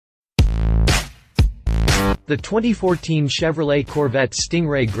The 2014 Chevrolet Corvette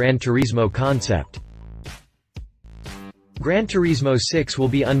Stingray Gran Turismo concept. Gran Turismo 6 will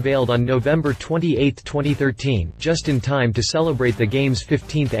be unveiled on November 28, 2013, just in time to celebrate the game's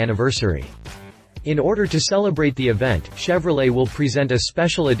 15th anniversary. In order to celebrate the event, Chevrolet will present a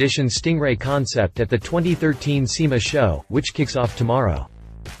special edition Stingray concept at the 2013 SEMA Show, which kicks off tomorrow.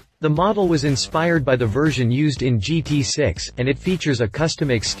 The model was inspired by the version used in GT6, and it features a custom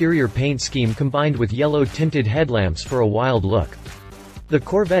exterior paint scheme combined with yellow-tinted headlamps for a wild look. The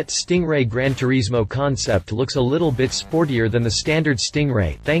Corvette Stingray Gran Turismo concept looks a little bit sportier than the standard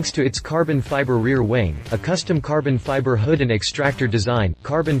Stingray, thanks to its carbon fiber rear wing, a custom carbon fiber hood and extractor design,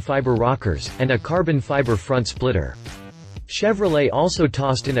 carbon fiber rockers, and a carbon fiber front splitter. Chevrolet also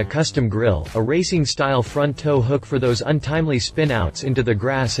tossed in a custom grille, a racing-style front tow hook for those untimely spin-outs into the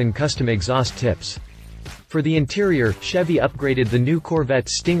grass, and custom exhaust tips. For the interior, Chevy upgraded the new Corvette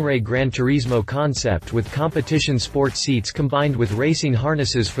Stingray Gran Turismo concept with competition sport seats combined with racing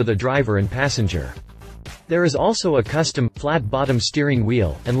harnesses for the driver and passenger. There is also a custom, flat-bottom steering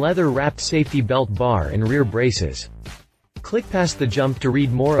wheel, and leather-wrapped safety belt bar and rear braces. Click past the jump to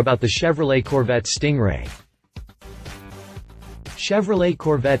read more about the Chevrolet Corvette Stingray. Chevrolet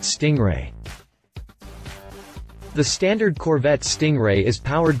Corvette Stingray. The standard Corvette Stingray is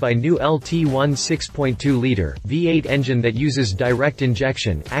powered by new LT1 6.2-liter V8 engine that uses direct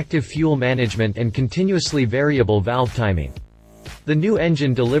injection, active fuel management and continuously variable valve timing. The new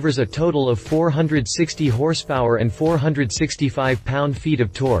engine delivers a total of 460 horsepower and 465 pound-feet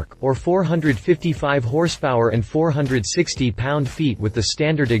of torque, or 455 horsepower and 460 pound-feet with the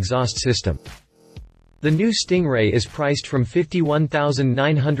standard exhaust system. The new Stingray is priced from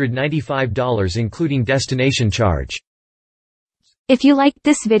 $51,995 including destination charge. If you liked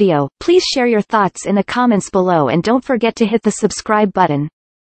this video, please share your thoughts in the comments below and don't forget to hit the subscribe button.